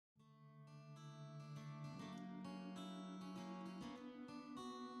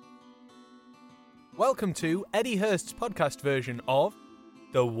Welcome to Eddie Hurst's podcast version of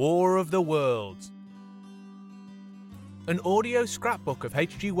The War of the Worlds, an audio scrapbook of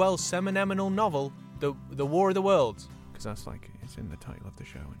H.G. Wells' seminal novel, The War of the Worlds, because that's it's in the title of the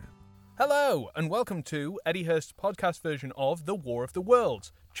show, isn't it? Hello, and welcome to Eddie Hurst's podcast version of The War of the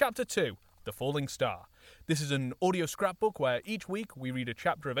Worlds, Chapter 2, The Falling Star. This is an audio scrapbook where each week we read a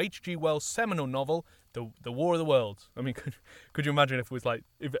chapter of H.G. Wells' seminal novel, The War of the Worlds. I mean, could you imagine if it was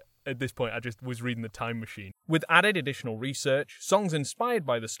if at this point I just was reading The Time Machine? With added additional research, songs inspired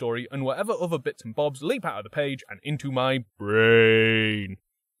by the story, and whatever other bits and bobs leap out of the page and into my brain.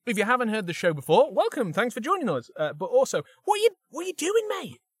 If you haven't heard the show before, welcome, thanks for joining us. But also, what are you doing,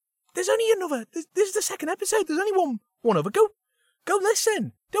 mate? There's only another, this is the second episode, there's only one other. Go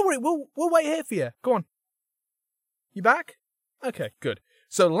listen. Don't worry, we'll wait here for you. Go on. You back? Okay, good.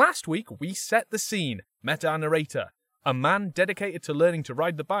 So last week we set the scene, met our narrator, a man dedicated to learning to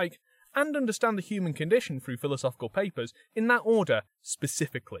ride the bike and understand the human condition through philosophical papers, in that order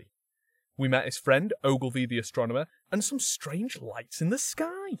specifically. We met his friend, Ogilvy the astronomer, and some strange lights in the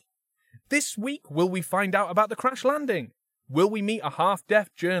sky. This week, will we find out about the crash landing? Will we meet a half-deaf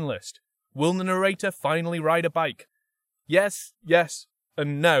journalist? Will the narrator finally ride a bike? Yes,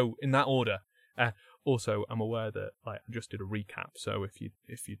 and no, in that order. Also, I'm aware that I just did a recap, so if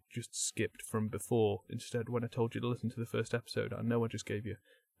you just skipped from before, instead when I told you to listen to the first episode, I know I just gave you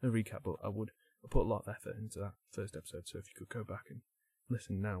a recap, but I put a lot of effort into that first episode, so if you could go back and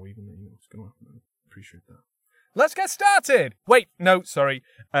listen now, even though you know what's going to happen, I'd appreciate that. Let's get started! Wait, no, sorry.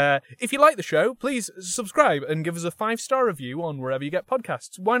 If you like the show, please subscribe and give us a 5-star review on wherever you get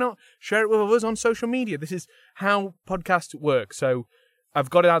podcasts. Why not share it with others on social media? This is how podcasts work, so I've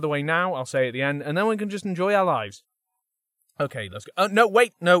got it out of the way now, I'll say it at the end, and then we can just enjoy our lives. Okay, let's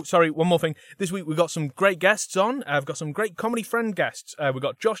go. Sorry, one more thing. This week we've got some great guests on. I've got some great comedy friend guests. We've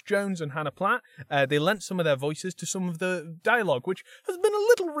got Josh Jones and Hannah Platt. They lent some of their voices to some of the dialogue, which has been a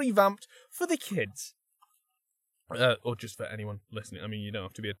little revamped for the kids. Or just for anyone listening. I mean, you don't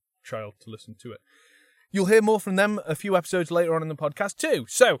have to be a child to listen to it. You'll hear more from them a few episodes later on in the podcast too.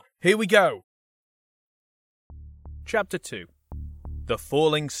 So, here we go. Chapter 2. The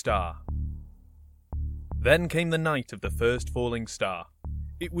Falling Star. Then came the night of the first falling star.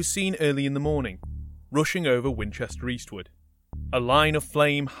 It was seen early in the morning, rushing over Winchester eastward, a line of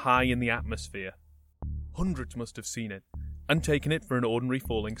flame high in the atmosphere. Hundreds must have seen it, and taken it for an ordinary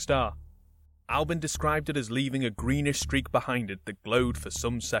falling star. Albin described it as leaving a greenish streak behind it that glowed for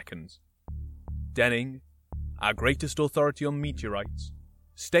some seconds. Denning, our greatest authority on meteorites,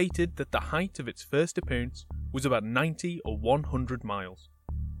 stated that the height of its first appearance was about 90 or 100 miles.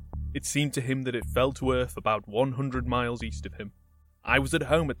 It seemed to him that it fell to earth about 100 miles east of him. I was at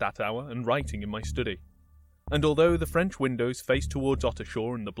home at that hour and writing in my study, and although the French windows faced towards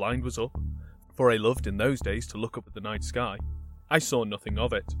Ottershaw and the blind was up, for I loved in those days to look up at the night sky, I saw nothing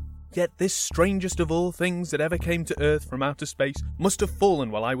of it. Yet this strangest of all things that ever came to earth from outer space must have fallen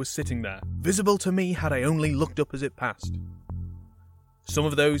while I was sitting there, visible to me had I only looked up as it passed. Some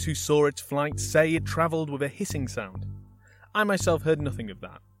of those who saw its flight say it travelled with a hissing sound. I myself heard nothing of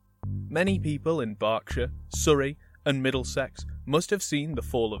that. Many people in Berkshire, Surrey, and Middlesex must have seen the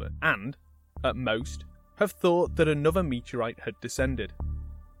fall of it, and, at most, have thought that another meteorite had descended.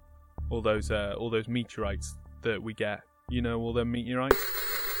 All those meteorites that we get, you know, all them meteorites.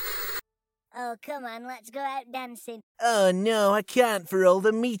 Oh, come on, let's go out dancing. Oh, no, I can't for all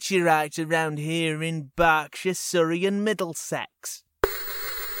the meteorites around here in Berkshire, Surrey, and Middlesex.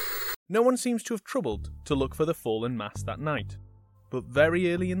 No one seems to have troubled to look for the fallen mass that night. But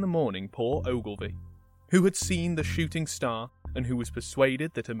very early in the morning, poor Ogilvy, who had seen the shooting star and who was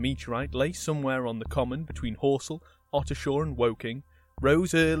persuaded that a meteorite lay somewhere on the common between Horsell, Ottershaw and Woking,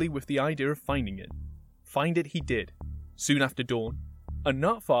 rose early with the idea of finding it. Find it he did, soon after dawn, and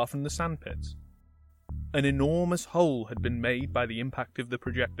not far from the sandpits. An enormous hole had been made by the impact of the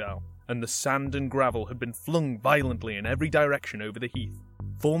projectile, and the sand and gravel had been flung violently in every direction over the heath,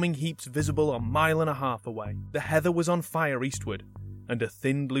 forming heaps visible a mile and a half away. The heather was on fire eastward, and a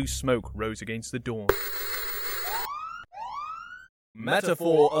thin blue smoke rose against the dawn.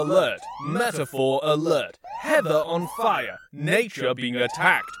 Metaphor alert! Metaphor alert! Heather on fire! Nature being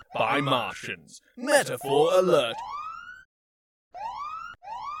attacked by Martians! Metaphor alert!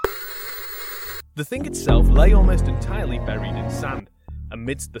 The thing itself lay almost entirely buried in sand.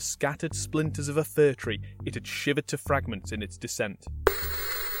 Amidst the scattered splinters of a fir tree, it had shivered to fragments in its descent.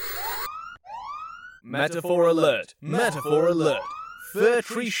 Metaphor alert! Metaphor alert! Fir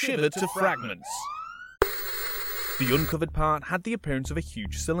tree shivered to fragments. The uncovered part had the appearance of a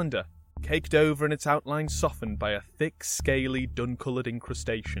huge cylinder, caked over and its outline softened by a thick, scaly, dun-coloured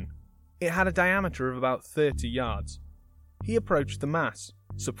incrustation. It had a diameter of about 30 yards. He approached the mass,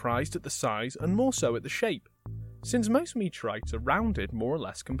 surprised at the size and more so at the shape, since most meteorites are rounded more or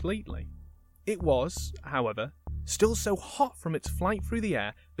less completely. It was, however, still so hot from its flight through the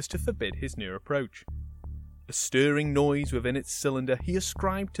air as to forbid his near approach. A stirring noise within its cylinder he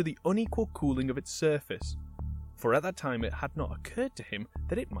ascribed to the unequal cooling of its surface, for at that time it had not occurred to him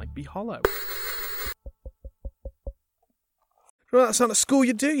that it might be hollow. Well, that's not at school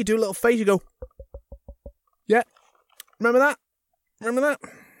you do a little face, you go, yeah, remember that? I remember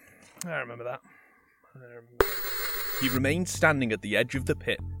that. He remained standing at the edge of the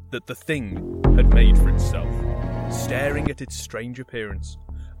pit that the thing had made for itself, staring at its strange appearance,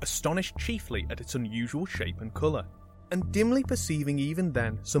 astonished chiefly at its unusual shape and colour, and dimly perceiving even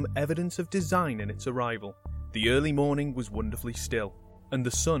then some evidence of design in its arrival. The early morning was wonderfully still, and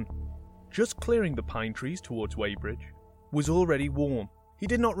the sun, just clearing the pine trees towards Weybridge, was already warm. He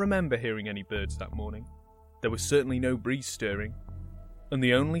did not remember hearing any birds that morning. There was certainly no breeze stirring, and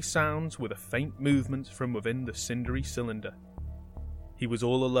the only sounds were the faint movements from within the cindery cylinder. He was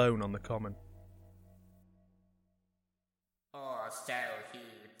all alone on the common. Or so he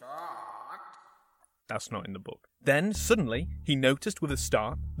thought. That's not in the book. Then, suddenly, he noticed with a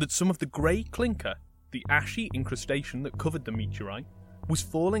start that some of the grey clinker, the ashy incrustation that covered the meteorite, was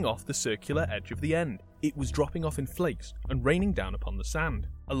falling off the circular edge of the end. It was dropping off in flakes and raining down upon the sand.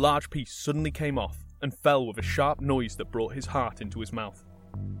 A large piece suddenly came off and fell with a sharp noise that brought his heart into his mouth.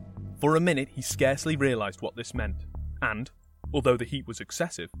 For a minute he scarcely realised what this meant, and, although the heat was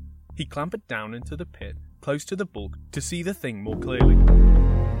excessive, he clambered down into the pit close to the bulk to see the thing more clearly.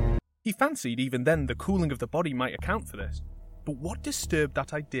 He fancied even then the cooling of the body might account for this, but what disturbed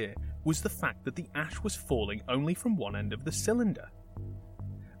that idea was the fact that the ash was falling only from one end of the cylinder.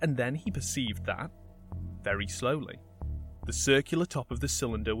 And then he perceived that, very slowly, the circular top of the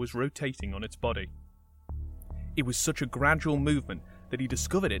cylinder was rotating on its body. It was such a gradual movement that he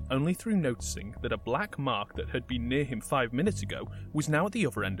discovered it only through noticing that a black mark that had been near him 5 minutes ago was now at the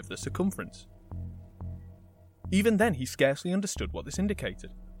other end of the circumference. Even then he scarcely understood what this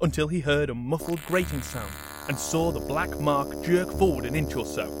indicated, until he heard a muffled grating sound and saw the black mark jerk forward an inch or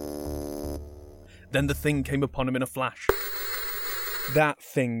so. Then the thing came upon him in a flash. That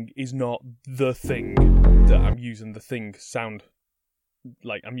thing is not the thing that I'm using the thing sound,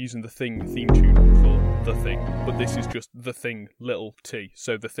 like I'm using the thing theme tune for the thing, but this is just the thing, little t.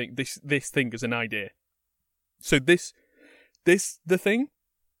 So the thing, this thing is an idea. So the thing,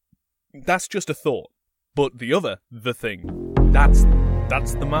 that's just a thought. But the other, the thing, that's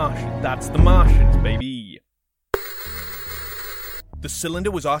the Martian. That's the Martians, baby. The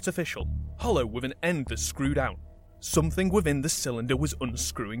cylinder was artificial, hollow with an end that screwed out. Something within the cylinder was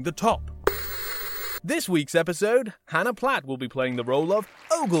unscrewing the top. This week's episode, Hannah Platt will be playing the role of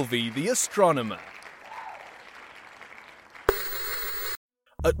Ogilvy the astronomer.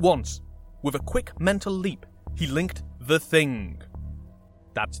 At once, with a quick mental leap, he linked the thing.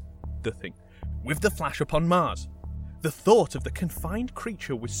 That's the thing. With the flash upon Mars. The thought of the confined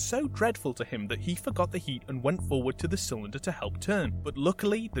creature was so dreadful to him that he forgot the heat and went forward to the cylinder to help turn, but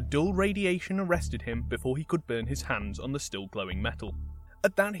luckily the dull radiation arrested him before he could burn his hands on the still glowing metal.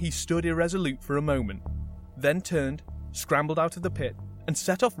 At that he stood irresolute for a moment, then turned, scrambled out of the pit, and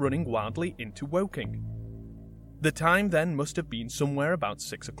set off running wildly into Woking. The time then must have been somewhere about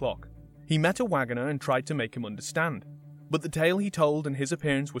 6 o'clock. He met a wagoner and tried to make him understand, but the tale he told and his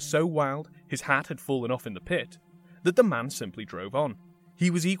appearance were so wild, his hat had fallen off in the pit, that the man simply drove on.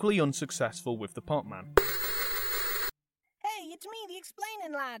 He was equally unsuccessful with the potman. Hey, it's me, the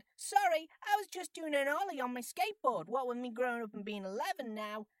explaining lad. Sorry, I was just doing an ollie on my skateboard. What with me growing up and being 11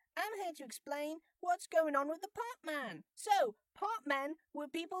 now, I'm here to explain what's going on with the potman. So, potmen were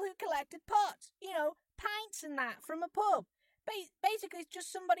people who collected pots. You know, pints and that from a pub. Basically, it's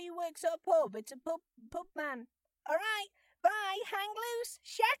just somebody who works at a pub. It's a pub man. Alright, bye, hang loose,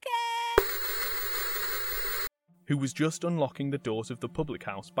 shaka! Who was just unlocking the doors of the public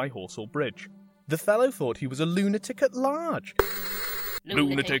house by Horsell Bridge. The fellow thought he was a lunatic at large.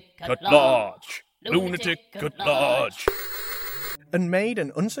 Lunatic at large! Lunatic at large! And made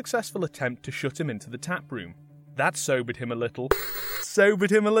an unsuccessful attempt to shut him into the tap room. That sobered him a little.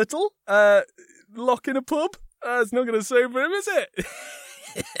 Locking a pub? It's not going to sober him, is it?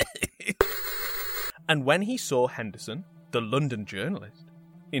 And when he saw Henderson, the London journalist,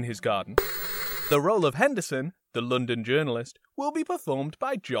 in his garden, the role of Henderson, the London journalist, will be performed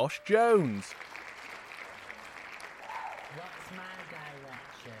by Josh Jones. What's my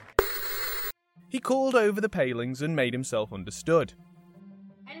direction? He called over the palings and made himself understood.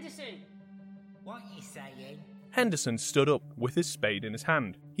 Henderson, what you saying? Henderson stood up with his spade in his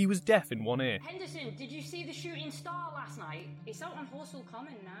hand. He was deaf in one ear. Henderson, did you see the shooting star last night? It's out on Horsell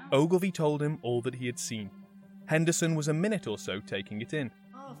Common now. Ogilvy told him all that he had seen. Henderson was a minute or so taking it in.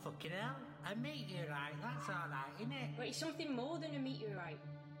 Oh, fucking hell. A meteorite, that's alright, innit? But it's something more than a meteorite.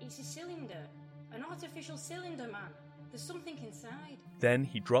 It's a cylinder. An artificial cylinder, man. There's something inside. Then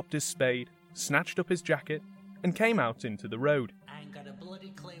he dropped his spade, snatched up his jacket, and came out into the road. I ain't got a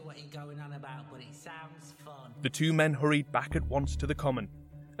bloody clue what you're going on about, but it sounds fun. The two men hurried back at once to the common,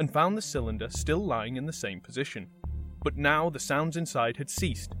 and found the cylinder still lying in the same position. But now the sounds inside had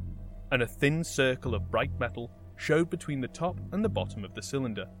ceased, and a thin circle of bright metal showed between the top and the bottom of the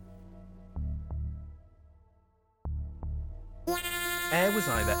cylinder. Air was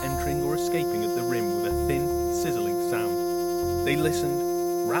either entering or escaping at the rim with a thin, sizzling sound. They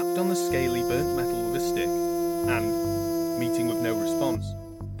listened, rapped on the scaly burnt metal with a stick, and, meeting with no response,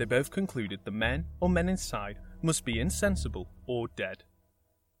 they both concluded the men or men inside must be insensible or dead.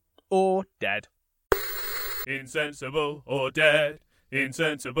 Or dead. Insensible or dead.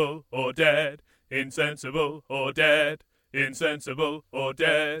 Insensible or dead. Insensible or dead. Insensible or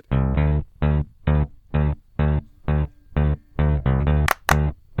dead.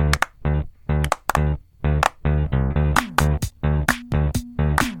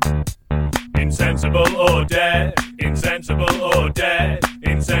 Insensible or dead, insensible or dead,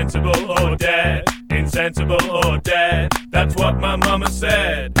 insensible or dead, insensible or dead. That's what my mama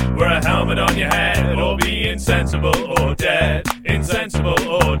said. Wear a helmet on your head or be insensible or dead, insensible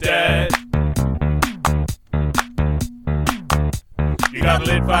or dead. You got a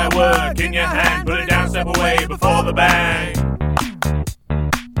lit firework in your hand, put it down, step away before the bang.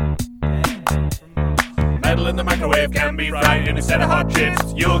 Metal in the microwave can be frightening. Instead of hot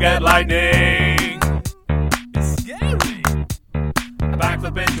chips, you'll get lightning. It's scary. A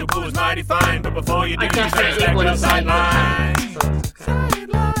backflip into a pool is mighty fine, but before you do, you better check the sidelines.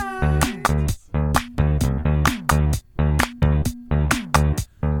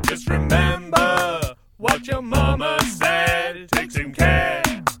 Just remember what your mama said. Take some care,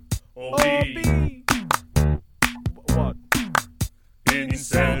 or be what?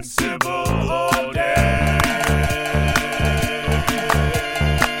 Insensible or dead.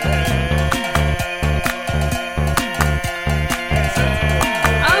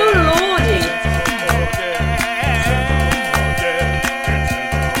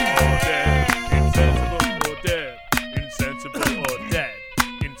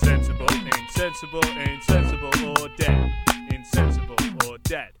 Insensible or dead. Insensible or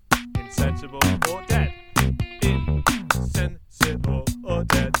dead. Insensible or dead. Insensible or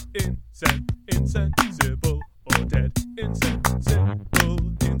dead. Insensible or dead. Insensible.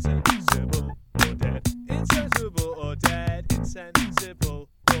 Insensible or dead. Insensible or dead. Insensible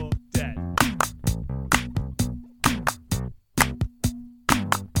or dead.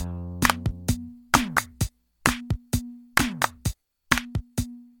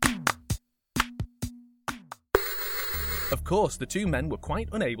 Of course, the two men were quite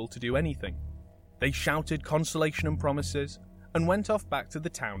unable to do anything. They shouted consolation and promises, and went off back to the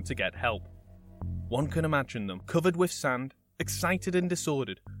town to get help. One can imagine them, covered with sand, excited and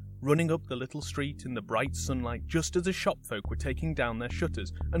disordered, running up the little street in the bright sunlight just as the shopfolk were taking down their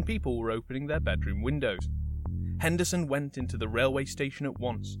shutters and people were opening their bedroom windows. Henderson went into the railway station at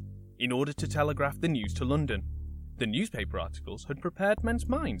once, in order to telegraph the news to London. The newspaper articles had prepared men's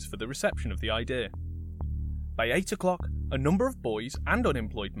minds for the reception of the idea. By 8 o'clock, a number of boys and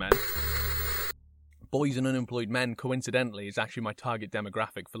unemployed men... Boys and unemployed men, coincidentally, is actually my target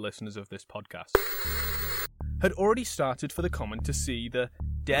demographic for listeners of this podcast, had already started for the common to see the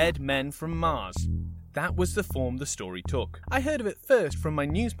Dead Men from Mars. That was the form the story took. I heard of it first from my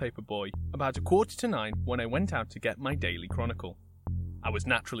newspaper boy about 9:15 when I went out to get my daily chronicle. I was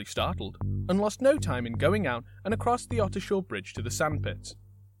naturally startled, and lost no time in going out and across the Ottershaw Bridge to the sandpits.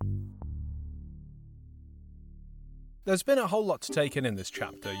 There's been a whole lot to take in this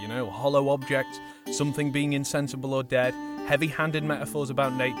chapter, hollow objects, something being insensible or dead, heavy-handed metaphors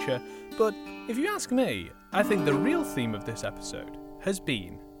about nature, but if you ask me, I think the real theme of this episode has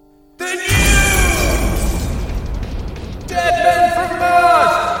been the news! Dead Men from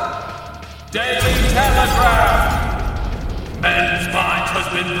Mars! Daily Telegraph! Men's mind has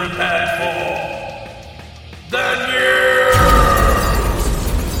been prepared for the news!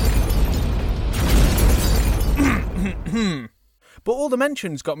 But all the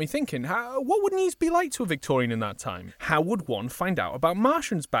mentions got me thinking, what would news be like to a Victorian in that time? How would one find out about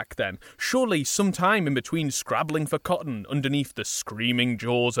Martians back then? Surely some time in between scrabbling for cotton underneath the screaming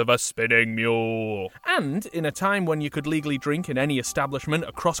jaws of a spinning mule. And in a time when you could legally drink in any establishment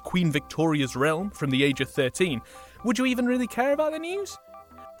across Queen Victoria's realm from the age of 13, would you even really care about the news?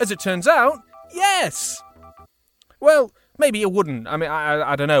 As it turns out, yes! Well, maybe you wouldn't. I mean,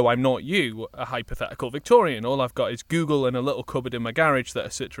 I don't know. I'm not you, a hypothetical Victorian. All I've got is Google and a little cupboard in my garage that I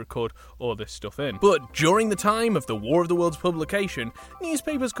sit to record all this stuff in. But during the time of the War of the Worlds publication,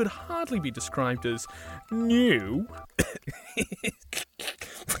 newspapers could hardly be described as new.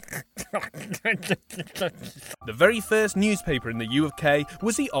 The very first newspaper in the UK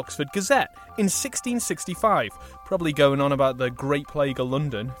was the Oxford Gazette in 1665, probably going on about the Great Plague of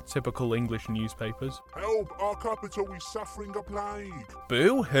London, typical English newspapers. Help, our capital is suffering a plague.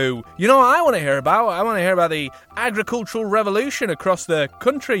 Boo-hoo. You know what I want to hear about? I want to hear about the agricultural revolution across the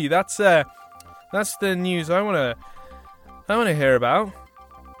country. That's the news I want to hear about.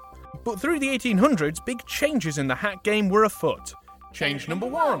 But through the 1800s, big changes in the hat game were afoot. Change number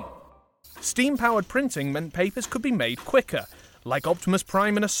 1. Steam-powered printing meant papers could be made quicker. Like Optimus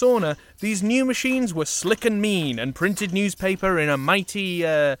Prime in a sauna, these new machines were slick and mean and printed newspaper in a mighty,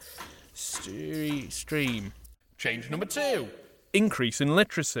 stream. Change number 2. Increase in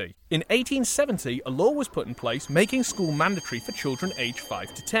literacy. In 1870, a law was put in place making school mandatory for children aged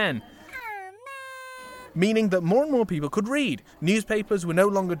 5 to 10. Meaning that more and more people could read. Newspapers were no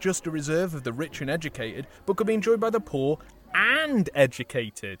longer just a reserve of the rich and educated, but could be enjoyed by the poor and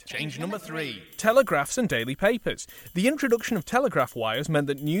educated. Change number 3. Telegraphs and daily papers. The introduction of telegraph wires meant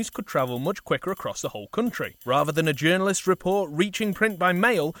that news could travel much quicker across the whole country. Rather than a journalist's report reaching print by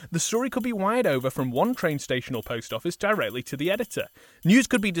mail, the story could be wired over from one train station or post office directly to the editor. News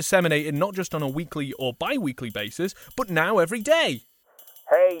could be disseminated not just on a weekly or bi-weekly basis, but now every day.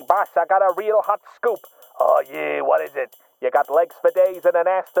 Hey, boss, I got a real hot scoop. Oh, yeah, what is it? You got legs for days and an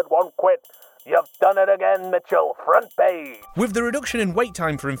ass that won't quit. You've done it again, Mitchell. Front page. With the reduction in wait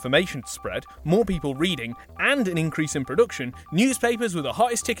time for information to spread, more people reading, and an increase in production, newspapers were the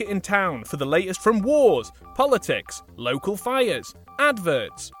hottest ticket in town for the latest from wars, politics, local fires,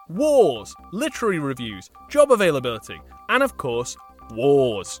 adverts, wars, literary reviews, job availability, and of course,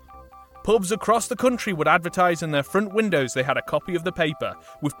 wars. Pubs across the country would advertise in their front windows they had a copy of the paper,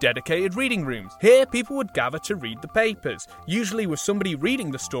 with dedicated reading rooms. Here, people would gather to read the papers, usually with somebody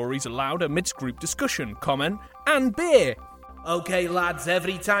reading the stories aloud amidst group discussion, comment, and beer. OK, lads,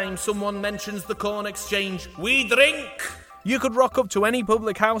 every time someone mentions the Corn Exchange, we drink! You could rock up to any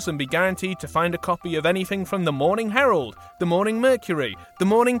public house and be guaranteed to find a copy of anything from the Morning Herald, the Morning Mercury, the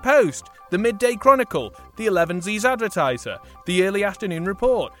Morning Post, the Midday Chronicle, the 11Z's Advertiser, the Early Afternoon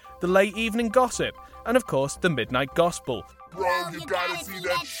Report, the Late Evening Gossip, and of course the Midnight Gospel. Bro, you gotta see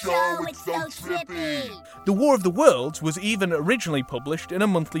that show, it's so trippy. The War of the Worlds was even originally published in a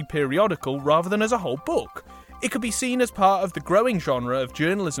monthly periodical rather than as a whole book. It could be seen as part of the growing genre of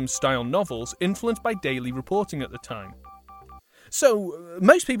journalism-style novels influenced by daily reporting at the time. So,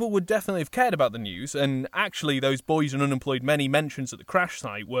 most people would definitely have cared about the news, and actually those boys and unemployed men he mentions at the crash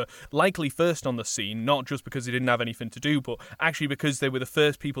site were likely first on the scene, not just because they didn't have anything to do, but actually because they were the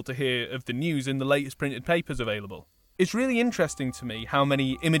first people to hear of the news in the latest printed papers available. It's really interesting to me how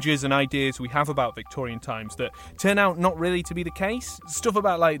many images and ideas we have about Victorian times that turn out not really to be the case. Stuff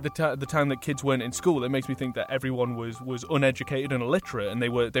about like the time that kids weren't in school, it makes me think that everyone was uneducated and illiterate, and they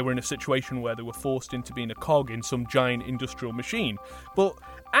were in a situation where they were forced into being a cog in some giant industrial machine. But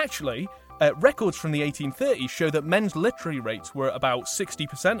actually, records from the 1830s show that men's literary rates were about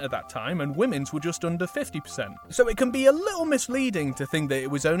 60% at that time and women's were just under 50%. So it can be a little misleading to think that it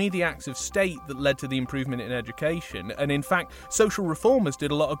was only the acts of state that led to the improvement in education, and in fact, social reformers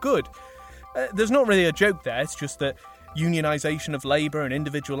did a lot of good. There's not really a joke there, it's just that unionisation of labour and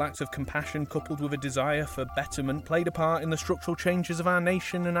individual acts of compassion coupled with a desire for betterment played a part in the structural changes of our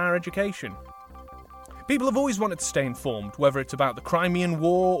nation and our education. People have always wanted to stay informed, whether it's about the Crimean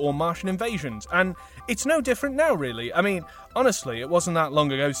War or Martian invasions, and it's no different now, really. I mean, honestly, it wasn't that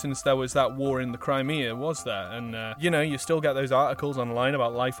long ago since there was that war in the Crimea, was there? And, you still get those articles online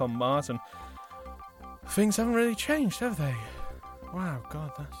about life on Mars, and things haven't really changed, have they? Wow,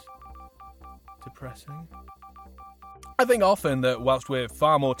 God, that's depressing. I think often that whilst we're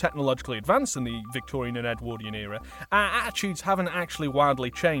far more technologically advanced than the Victorian and Edwardian era, our attitudes haven't actually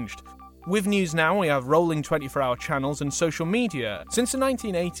wildly changed. With News Now, we have rolling 24-hour channels and social media. Since the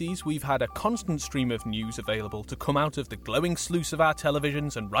 1980s, we've had a constant stream of news available to come out of the glowing sluice of our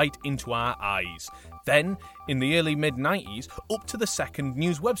televisions and right into our eyes. Then, in the early mid-90s, up to the second,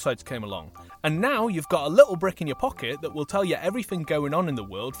 news websites came along. And now you've got a little brick in your pocket that will tell you everything going on in the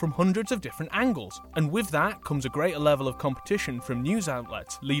world from hundreds of different angles. And with that comes a greater level of competition from news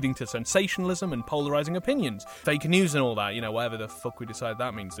outlets, leading to sensationalism and polarising opinions. Fake news and all that, whatever the fuck we decide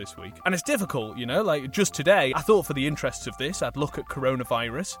that means this week. And it's difficult, like just today, I thought for the interests of this, I'd look at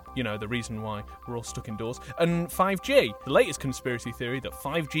coronavirus, the reason why we're all stuck indoors, and 5G, the latest conspiracy theory that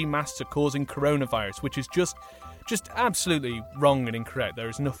 5G masts are causing coronavirus, which is just absolutely wrong and incorrect. There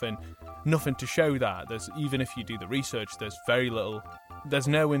is nothing to show that. Even if you do the research, there's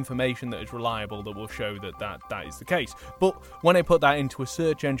no information that is reliable that will show that is the case. But when I put that into a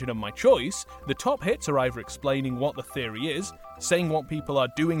search engine of my choice, the top hits are either explaining what the theory is, saying what people are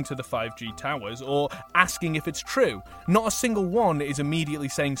doing to the 5G towers, or asking if it's true. Not a single one is immediately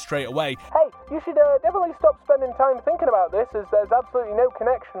saying straight away, "Hey, you should definitely stop spending time thinking about this, as there's absolutely no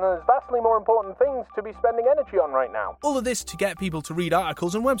connection and there's vastly more important things to be spending energy on right now." All of this to get people to read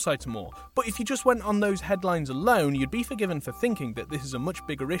articles and websites more. But if you just went on those headlines alone, you'd be forgiven for thinking that this is a much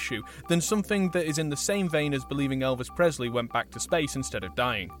bigger issue than something that is in the same vein as believing Elvis Presley went back to space instead of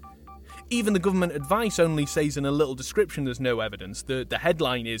dying. Even the government advice only says in a little description there's no evidence. The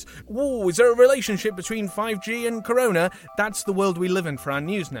headline is, "Whoa, is there a relationship between 5G and corona?" That's the world we live in for our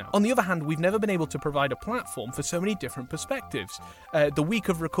news now. On the other hand, we've never been able to provide a platform for so many different perspectives. The week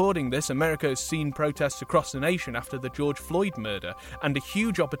of recording this, America has seen protests across the nation after the George Floyd murder, and a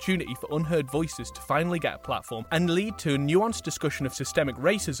huge opportunity for unheard voices to finally get a platform and lead to a nuanced discussion of systemic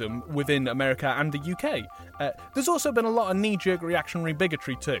racism within America and the UK. There's also been a lot of knee-jerk reactionary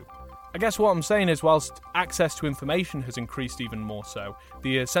bigotry too. I guess what I'm saying is, whilst access to information has increased even more so,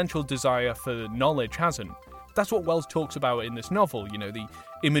 the essential desire for knowledge hasn't. That's what Wells talks about in this novel, the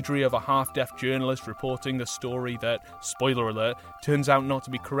imagery of a half-deaf journalist reporting a story that, spoiler alert, turns out not to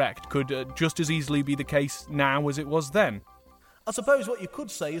be correct, could just as easily be the case now as it was then. I suppose what you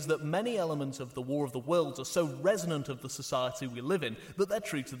could say is that many elements of the War of the Worlds are so resonant of the society we live in that they're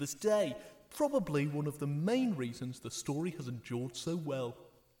true to this day. Probably one of the main reasons the story has endured so well.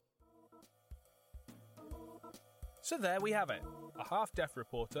 So there we have it, a half-deaf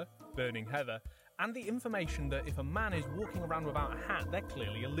reporter, burning heather, and the information that if a man is walking around without a hat, they're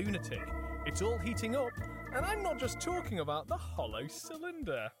clearly a lunatic. It's all heating up, and I'm not just talking about the hollow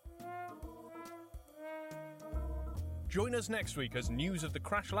cylinder. Join us next week as news of the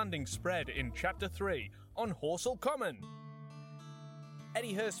crash landing spread in Chapter 3 on Horsell Common.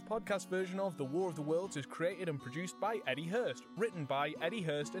 Eddie Hurst's podcast version of The War of the Worlds is created and produced by Eddie Hurst, written by Eddie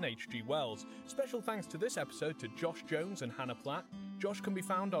Hurst and H.G. Wells. Special thanks to this episode to Josh Jones and Hannah Platt. Josh can be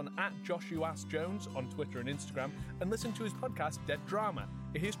found on @JoshuAskJones on Twitter and Instagram, and listen to his podcast Dead Drama,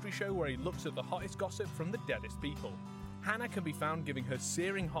 a history show where he looks at the hottest gossip from the deadest people. Hannah can be found giving her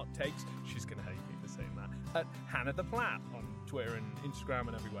searing hot takes, she's going to hate me for saying that, at Hannah the Platt on Twitter and Instagram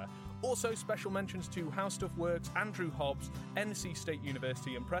and everywhere. Also, special mentions to How Stuff Works, Andrew Hobbs, NC State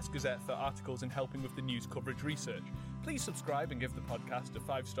University and Press Gazette for articles and helping with the news coverage research. Please subscribe and give the podcast a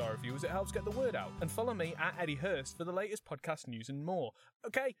 5-star review as it helps get the word out. And follow me at Eddie Hurst for the latest podcast news and more.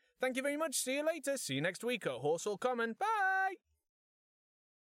 Okay, thank you very much. See you later. See you next week at Horsell Common. Bye!